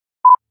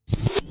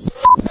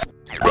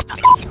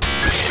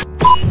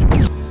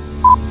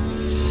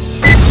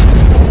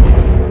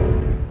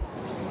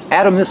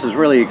Adam, this is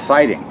really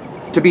exciting.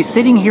 To be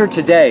sitting here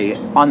today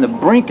on the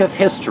brink of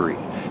history,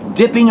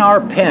 dipping our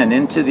pen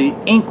into the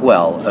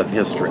inkwell of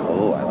history.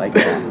 Oh, I like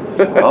that.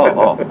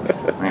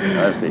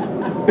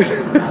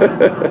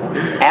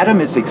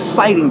 Adam, it's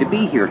exciting to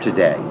be here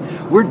today.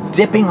 We're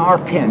dipping our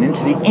pen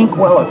into the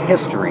inkwell of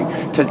history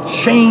to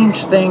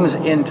change things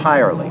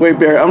entirely. Wait,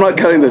 Barry, I'm not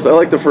cutting this. I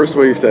like the first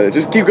way you said it.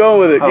 Just keep going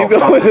with it. Keep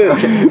going with it.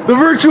 Okay. The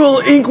virtual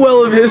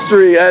inkwell of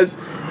history as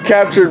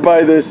captured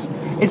by this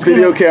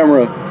video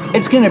camera.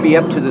 It's going to be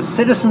up to the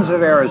citizens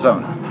of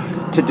Arizona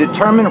to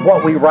determine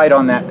what we write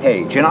on that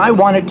page. And I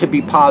want it to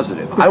be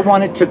positive. I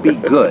want it to be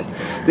good.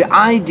 The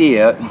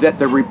idea that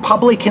the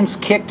Republicans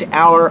kicked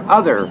our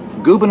other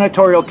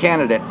gubernatorial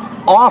candidate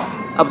off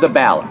of the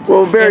ballot.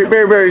 Well,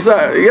 Barry,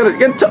 sorry,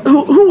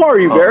 who are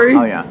you, Barry?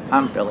 Oh yeah,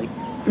 I'm Billy.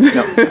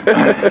 No.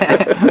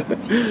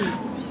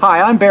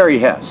 Hi, I'm Barry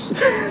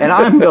Hess, and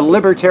I'm the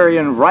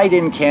Libertarian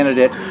write-in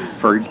candidate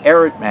for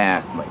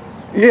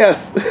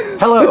Yes.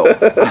 Hello.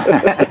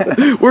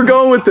 We're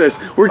going with this.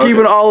 We're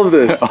keeping all of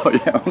this. Oh,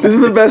 yeah. This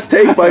is the best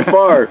take by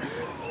far.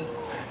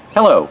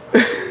 Hello.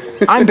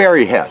 I'm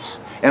Barry Hess,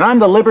 and I'm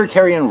the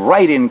Libertarian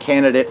write-in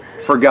candidate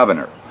for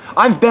governor.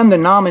 I've been the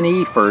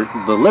nominee for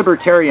the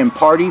Libertarian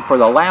Party for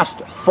the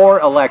last 4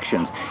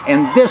 elections,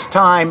 and this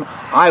time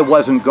I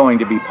wasn't going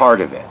to be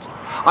part of it.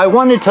 I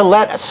wanted to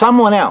let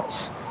someone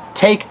else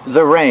take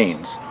the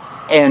reins.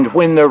 And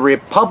when the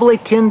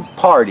Republican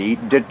Party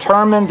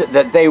determined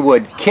that they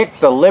would kick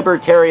the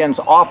Libertarians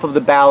off of the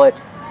ballot,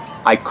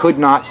 I could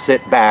not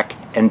sit back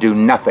and do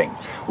nothing.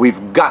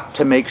 We've got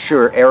to make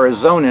sure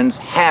Arizonans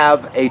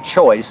have a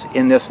choice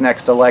in this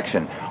next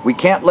election. We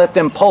can't let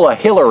them pull a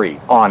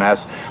Hillary on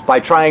us by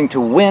trying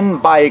to win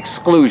by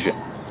exclusion.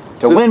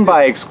 Win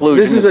by exclusion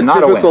this is a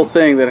not typical a win.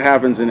 thing that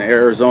happens in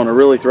Arizona,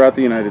 really throughout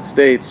the United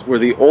States, where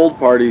the old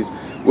parties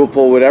will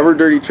pull whatever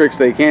dirty tricks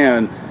they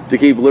can to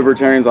keep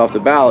libertarians off the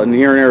ballot. And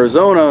here in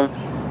Arizona,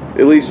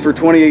 at least for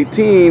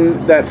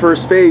 2018, that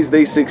first phase,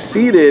 they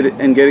succeeded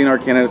in getting our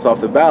candidates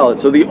off the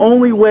ballot. So the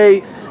only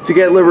way to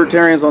get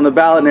libertarians on the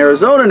ballot in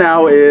Arizona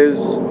now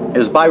is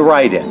by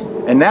write-in.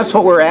 And that's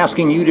what we're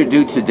asking you to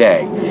do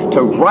today,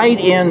 to write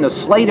in the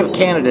slate of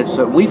candidates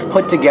that we've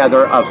put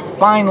together of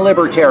fine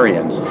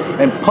libertarians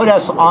and put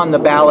us on the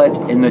ballot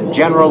in the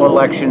general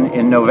election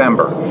in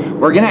November.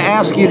 We're going to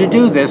ask you to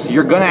do this.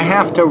 You're going to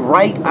have to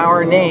write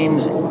our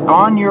names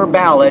on your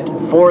ballot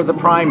for the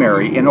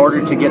primary in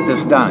order to get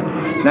this done.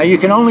 Now, you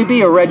can only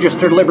be a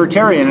registered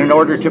libertarian in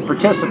order to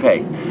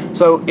participate.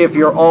 So if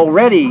you're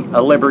already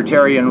a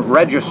libertarian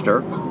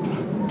registered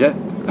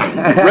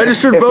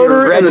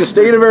voter in the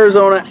state of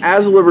Arizona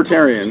as a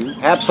libertarian.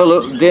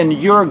 Absolutely. Then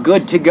you're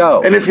good to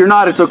go. And if you're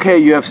not, it's okay.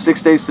 You have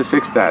 6 days to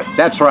fix that.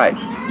 That's right.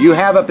 You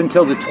have up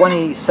until the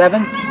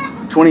 27th?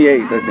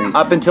 28th, I think.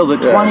 Up until the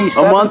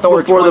 27th a month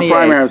or before 28th. the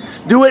primaries.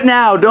 Do it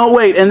now. Don't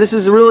wait. And this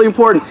is really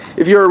important.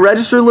 If you're a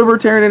registered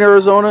libertarian in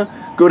Arizona,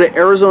 go to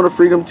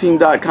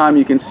ArizonaFreedomTeam.com.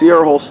 You can see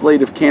our whole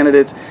slate of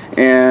candidates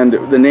and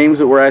the names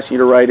that we're asking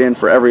you to write in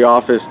for every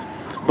office.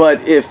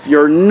 But if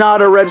you're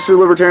not a registered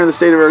libertarian in the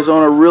state of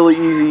Arizona, really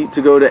easy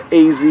to go to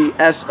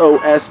azsos.gov.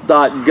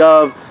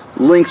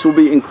 Links will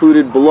be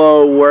included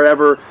below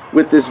wherever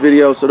with this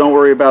video, so don't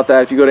worry about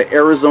that. If you go to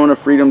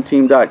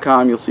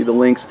ArizonaFreedomTeam.com, you'll see the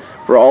links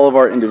for all of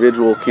our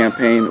individual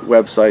campaign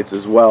websites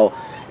as well.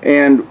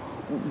 And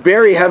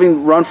Barry,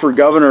 having run for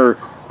governor,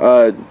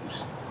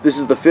 this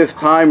is the 5th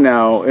time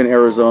now in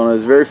Arizona,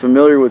 is very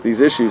familiar with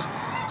these issues.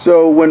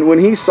 So when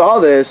he saw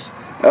this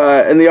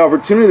and the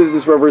opportunity that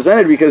this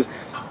represented, because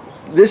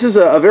this is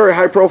a very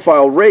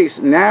high-profile race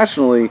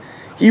nationally,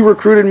 he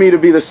recruited me to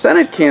be the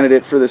Senate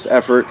candidate for this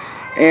effort.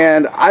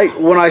 And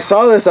when I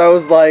saw this, I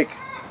was like,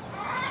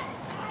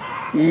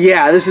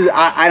 yeah, this is,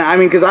 I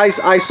mean, because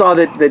I saw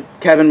that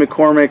Kevin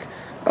McCormick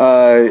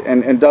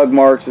and Doug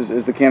Marks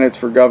is the candidates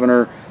for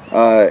governor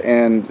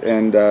and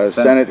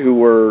Senate who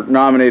were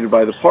nominated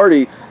by the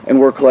party and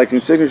were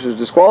collecting signatures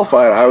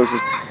disqualified.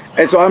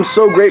 And so I'm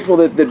so grateful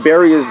that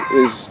Barry is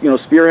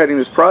spearheading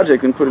this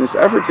project and putting this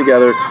effort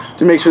together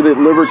to make sure that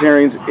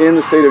libertarians in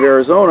the state of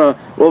Arizona,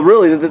 well,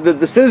 really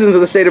the citizens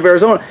of the state of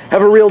Arizona,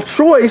 have a real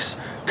choice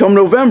come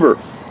November.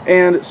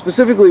 And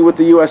specifically with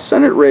the U.S.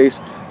 Senate race,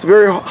 it's a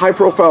very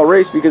high-profile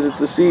race because it's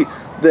the seat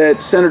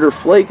that Senator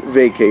Flake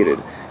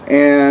vacated.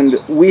 And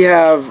we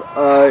have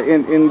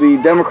in the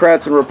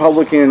Democrats and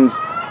Republicans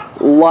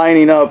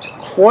lining up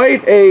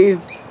quite a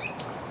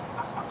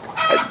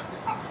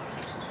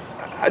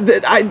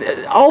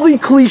all the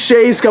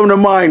cliches come to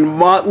mind.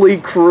 Motley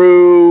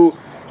Crue,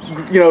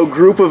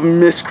 group of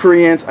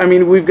miscreants. I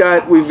mean, we've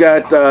got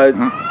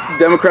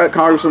Democrat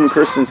Congresswoman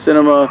Kristen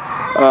Sinema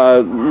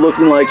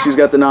looking like she's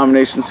got the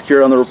nomination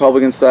secured on the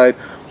Republican side.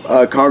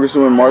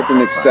 Congresswoman Martha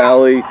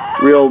McSally,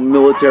 real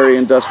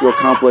military-industrial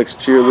complex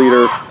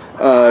cheerleader.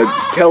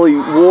 Kelly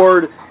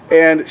Ward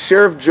and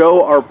Sheriff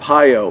Joe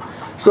Arpaio.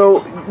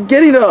 So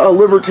getting a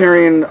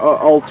libertarian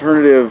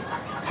alternative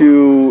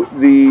to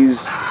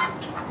these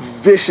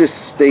vicious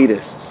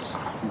statists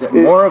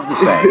more of the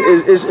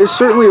same. Is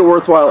certainly a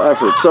worthwhile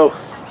effort. So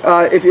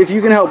if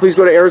you can help, please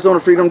go to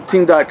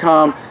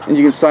ArizonaFreedomTeam.com and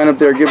you can sign up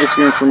there, give us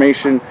your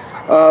information.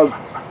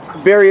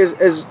 Barry,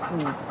 as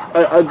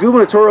a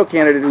gubernatorial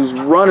candidate who's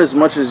run as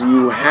much as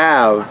you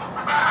have,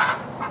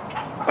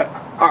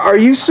 are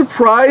you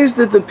surprised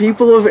that the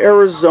people of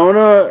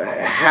Arizona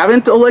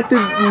haven't elected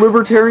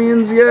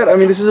libertarians yet? I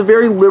mean, this is a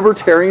very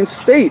libertarian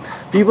state.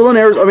 People in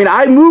Arizona, I mean,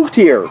 I moved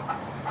here,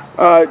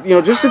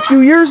 just a few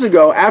years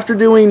ago after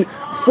doing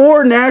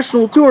 4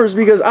 national tours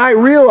because I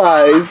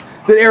realized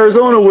that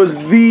Arizona was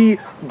the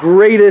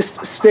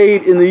greatest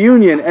state in the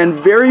union and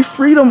very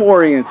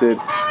freedom-oriented.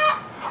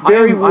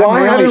 Barry,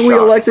 why haven't we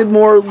elected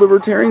more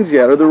libertarians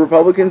yet? Are the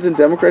Republicans and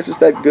Democrats just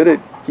that good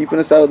at keeping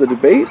us out of the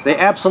debate? They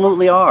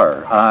absolutely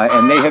are,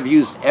 and they have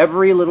used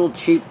every little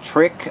cheap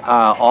trick.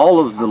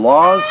 All of the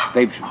laws,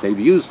 they've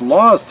used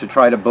laws to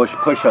try to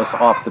push us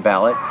off the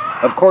ballot.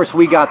 Of course,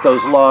 we got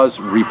those laws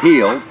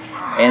repealed,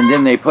 and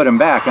then they put them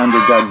back under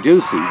Doug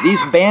Ducey.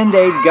 These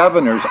Band-Aid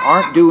governors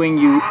aren't doing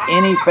you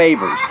any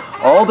favors.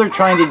 All they're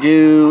trying to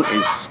do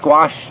is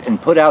squash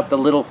and put out the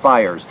little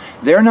fires.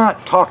 They're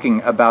not talking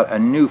about a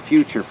new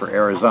future for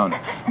Arizona.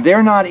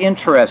 They're not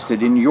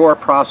interested in your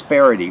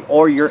prosperity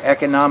or your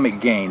economic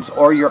gains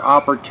or your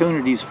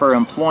opportunities for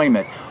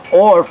employment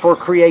or for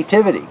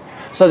creativity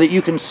so that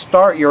you can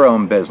start your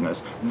own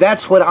business.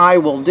 That's what I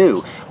will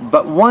do.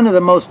 But one of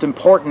the most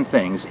important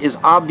things is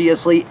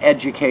obviously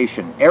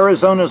education.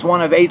 Arizona is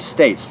one of 8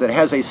 states that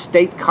has a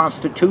state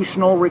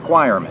constitutional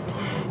requirement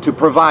to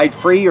provide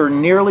free or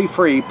nearly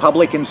free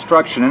public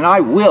instruction, and I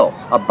will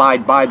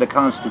abide by the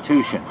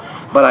Constitution.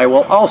 But I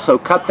will also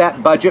cut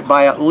that budget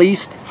by at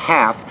least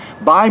half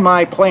by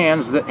my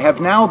plans that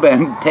have now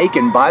been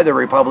taken by the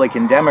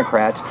Republican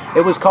Democrats.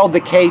 It was called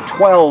the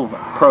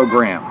K-12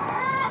 program.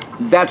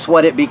 That's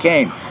what it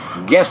became.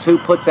 Guess who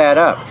put that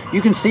up?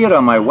 You can see it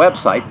on my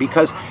website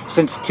because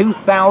since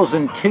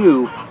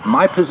 2002,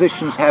 my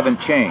positions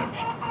haven't changed.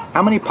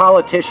 How many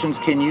politicians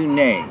can you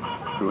name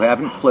who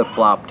haven't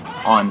flip-flopped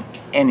on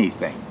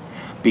anything?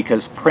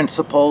 Because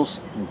principles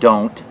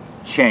don't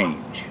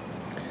change.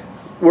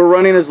 We're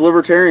running as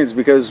libertarians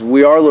because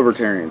we are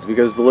libertarians,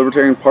 because the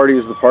Libertarian Party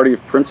is the party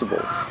of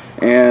principle.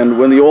 And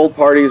when the old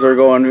parties are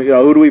going,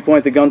 who do we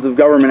point the guns of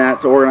government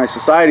at to organize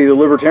society, the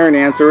libertarian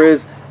answer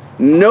is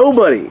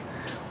nobody.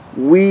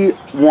 We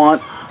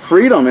want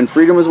freedom, and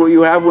freedom is what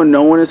you have when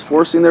no one is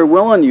forcing their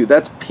will on you.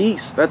 That's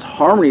peace, that's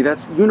harmony,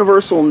 that's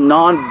universal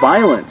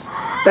non-violence.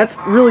 That's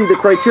really the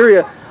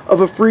criteria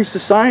of a free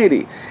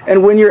society.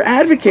 And when you're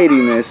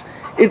advocating this,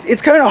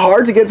 it's kind of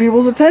hard to get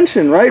people's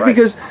attention, right?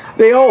 Because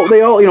they all,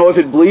 if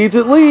it bleeds,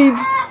 it leads.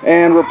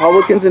 And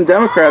Republicans and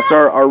Democrats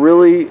are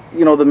really,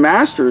 the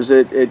masters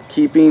at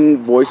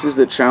keeping voices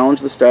that challenge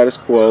the status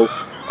quo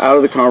out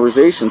of the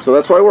conversation. So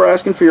that's why we're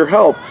asking for your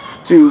help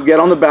to get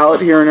on the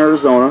ballot here in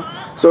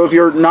Arizona. So if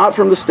you're not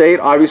from the state,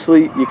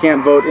 obviously you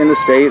can't vote in the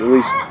state, at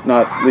least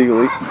not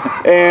legally.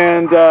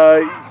 And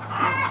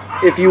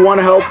if you want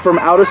to help from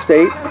out of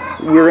state,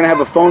 we're going to have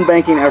a phone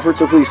banking effort,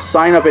 so please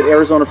sign up at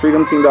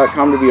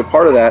ArizonaFreedomTeam.com to be a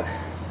part of that.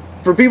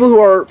 For people who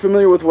are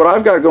familiar with what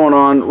I've got going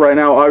on right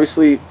now,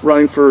 obviously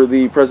running for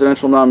the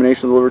presidential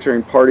nomination of the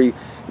Libertarian Party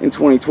in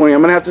 2020,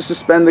 I'm going to have to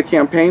suspend the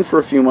campaign for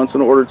a few months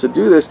in order to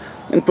do this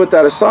and put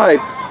that aside.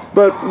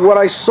 But what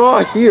I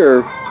saw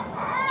here,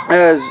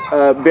 as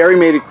Barry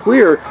made it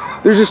clear,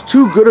 there's just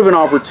too good of an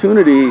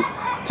opportunity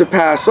to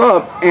pass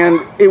up, and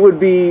it would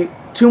be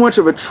too much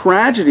of a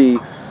tragedy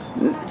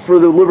for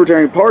the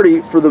Libertarian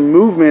Party, for the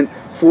movement,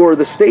 for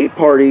the state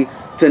party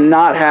to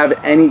not have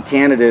any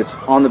candidates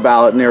on the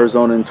ballot in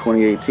Arizona in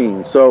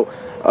 2018. So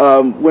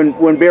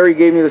when Barry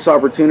gave me this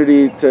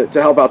opportunity to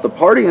help out the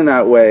party in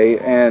that way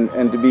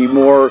and to be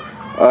more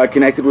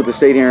connected with the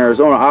state here in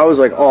Arizona, I was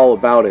like all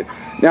about it.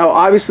 Now,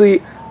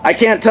 obviously, I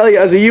can't tell you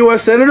as a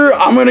U.S. Senator,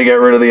 I'm going to get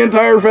rid of the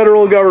entire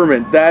federal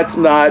government. That's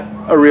not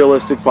a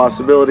realistic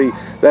possibility.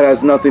 That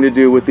has nothing to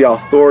do with the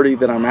authority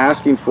that I'm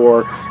asking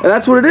for. And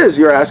that's what it is.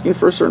 You're asking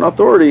for a certain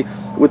authority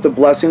with the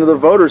blessing of the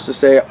voters to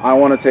say, I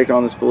want to take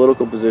on this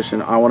political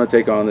position. I want to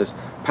take on this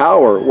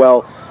power.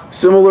 Well,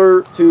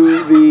 similar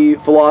to the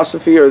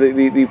philosophy or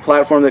the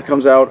platform that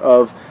comes out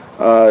of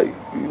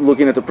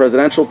looking at the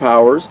presidential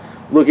powers,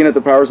 looking at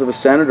the powers of a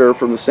senator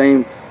from the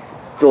same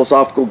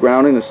philosophical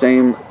grounding, the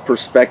same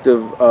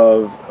perspective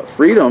of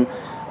freedom,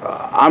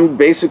 I'm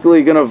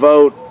basically going to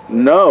vote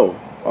no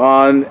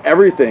on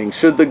everything.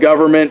 Should the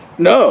government?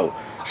 No.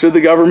 Should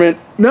the government?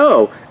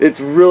 No. It's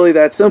really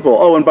that simple.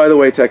 Oh, and by the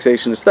way,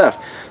 taxation is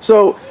theft.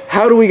 So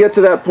how do we get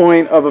to that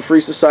point of a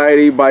free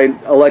society by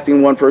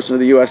electing one person to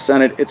the U.S.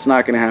 Senate? It's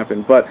not going to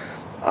happen. But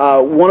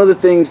one of the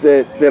things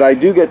that I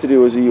do get to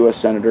do as a U.S.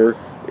 Senator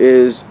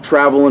is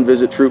travel and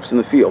visit troops in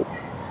the field.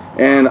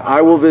 And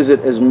I will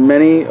visit as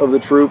many of the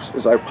troops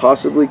as I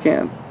possibly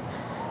can.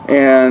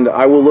 And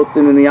I will look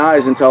them in the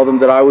eyes and tell them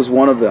that I was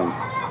one of them.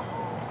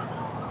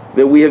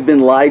 That we have been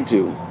lied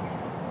to.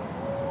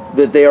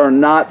 That they are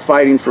not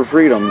fighting for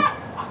freedom.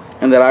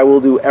 And that I will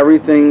do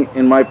everything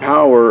in my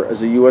power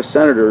as a U.S.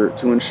 Senator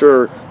to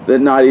ensure that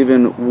not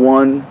even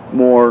one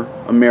more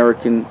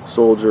American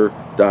soldier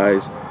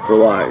dies for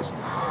lies.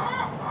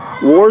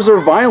 Wars are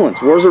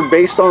violence. Wars are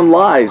based on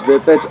lies.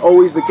 That's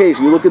always the case.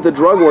 You look at the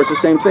drug war, it's the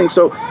same thing.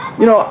 So,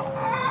 you know,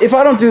 if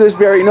I don't do this,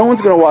 Barry, no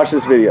one's going to watch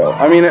this video.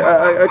 I mean,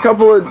 a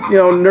couple of, you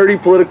know,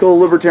 nerdy political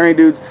libertarian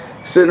dudes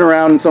sitting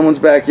around in someone's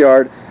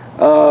backyard.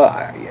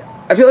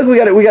 I feel like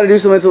we got to do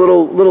something that's a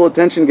little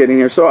attention getting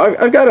here. So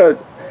I've got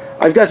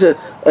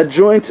a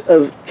joint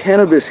of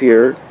cannabis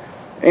here,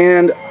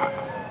 and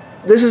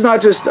this is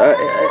not just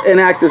an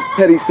act of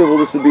petty civil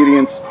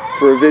disobedience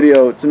for a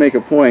video to make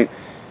a point,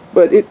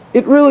 but it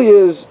really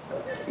is,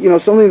 you know,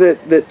 something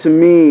that to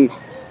me,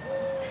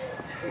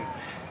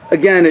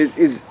 again, it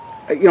is,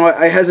 you know,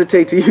 I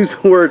hesitate to use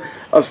the word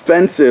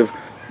offensive,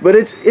 but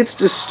it's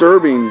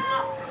disturbing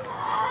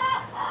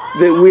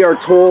that we are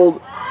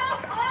told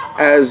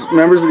as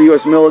members of the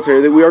U.S.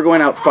 military that we are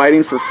going out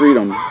fighting for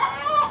freedom.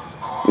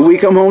 We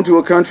come home to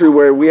a country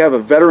where we have a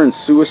veteran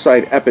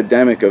suicide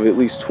epidemic of at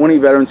least 20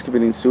 veterans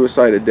committing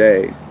suicide a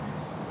day.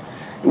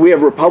 We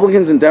have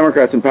Republicans and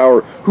Democrats in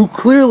power who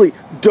clearly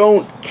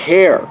don't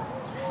care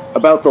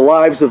about the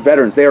lives of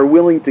veterans. They are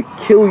willing to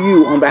kill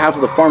you on behalf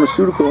of the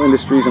pharmaceutical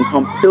industries and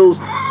pump pills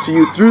to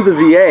you through the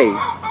VA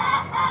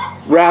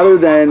rather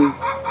than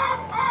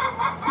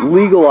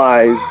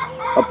legalize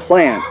a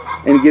plant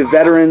and give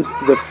veterans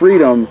the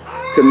freedom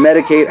to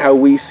medicate how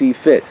we see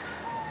fit.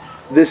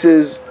 This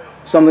is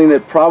something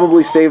that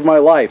probably saved my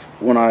life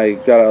when I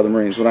got out of the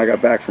Marines, when I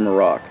got back from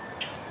Iraq.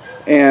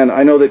 And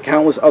I know that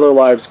countless other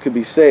lives could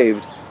be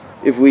saved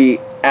if we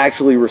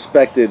actually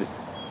respected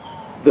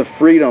the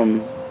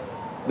freedom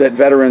that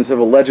veterans have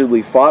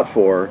allegedly fought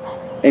for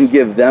and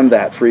give them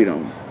that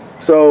freedom.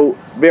 So,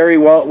 Barry,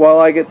 while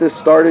I get this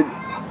started,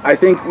 I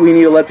think we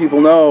need to let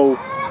people know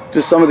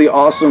just some of the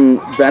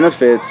awesome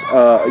benefits,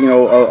 you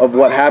know, of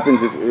what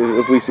happens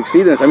if we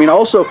succeed in this. I mean,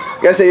 also, I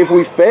gotta say, if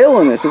we fail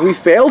in this, if we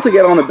fail to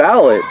get on the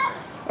ballot,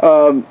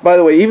 by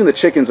the way, even the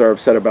chickens are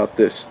upset about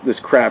this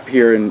crap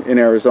here in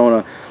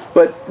Arizona.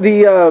 But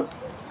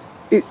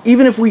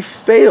even if we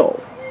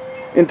fail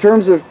in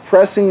terms of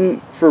pressing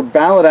for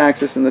ballot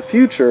access in the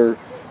future,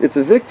 it's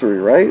a victory,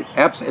 right?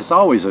 It's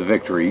always a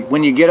victory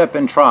when you get up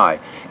and try.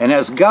 And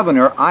as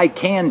governor, I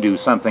can do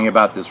something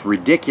about this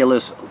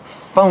ridiculous,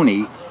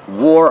 phony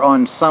war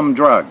on some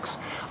drugs.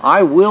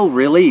 I will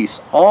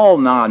release all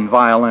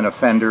nonviolent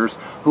offenders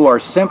who are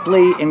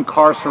simply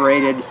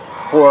incarcerated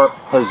for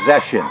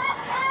possession.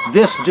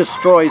 This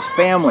destroys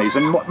families,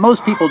 and what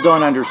most people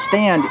don't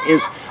understand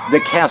is the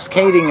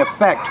cascading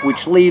effect,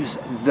 which leaves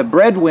the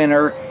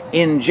breadwinner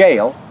in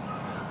jail,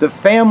 the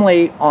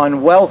family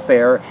on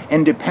welfare,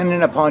 and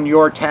dependent upon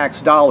your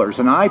tax dollars.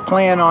 And I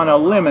plan on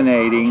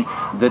eliminating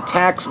the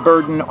tax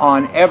burden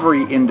on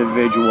every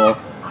individual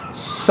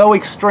so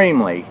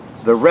extremely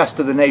the rest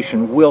of the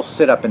nation will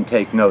sit up and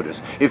take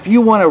notice. If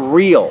you want a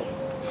real,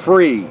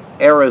 free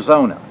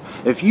Arizona,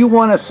 if you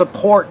want to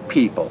support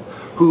people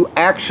who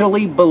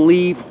actually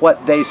believe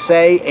what they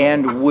say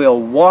and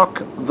will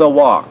walk the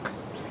walk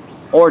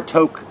or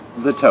toke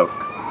the toke,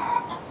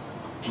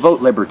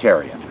 vote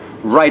Libertarian.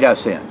 Write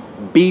us in.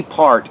 Be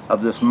part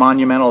of this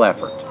monumental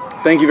effort.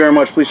 Thank you very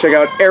much. Please check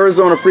out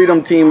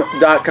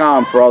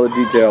ArizonaFreedomTeam.com for all the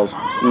details.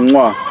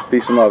 Mwah.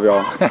 Peace and love,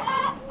 y'all.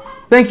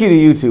 Thank you to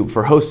YouTube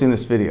for hosting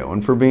this video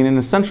and for being an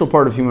essential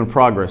part of human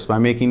progress by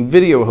making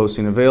video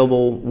hosting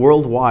available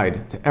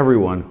worldwide to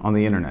everyone on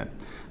the internet.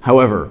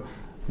 However,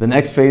 the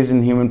next phase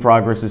in human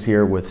progress is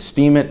here with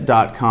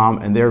Steemit.com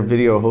and their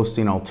video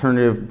hosting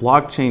alternative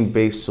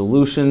blockchain-based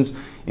solutions,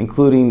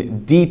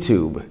 including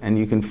DTube. And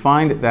you can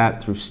find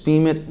that through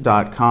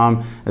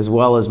Steemit.com, as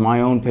well as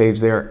my own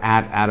page there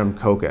at Adam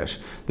Kokesh.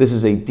 This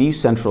is a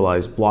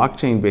decentralized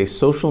blockchain-based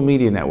social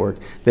media network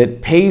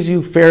that pays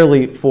you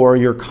fairly for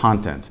your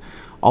content.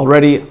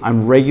 Already,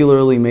 I'm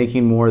regularly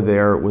making more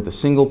there with a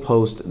single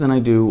post than I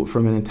do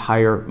from an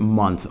entire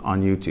month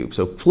on YouTube.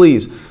 So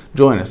please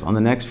join us on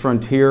the next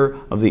frontier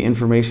of the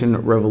information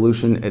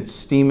revolution at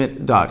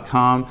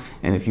Steemit.com.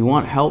 And if you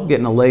want help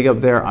getting a leg up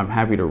there, I'm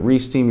happy to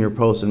re-steam your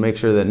posts and make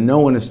sure that no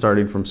one is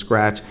starting from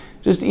scratch.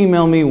 Just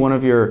email me one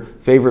of your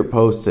favorite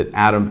posts at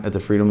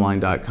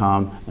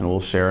adam@thefreedomline.com and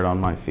we'll share it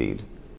on my feed.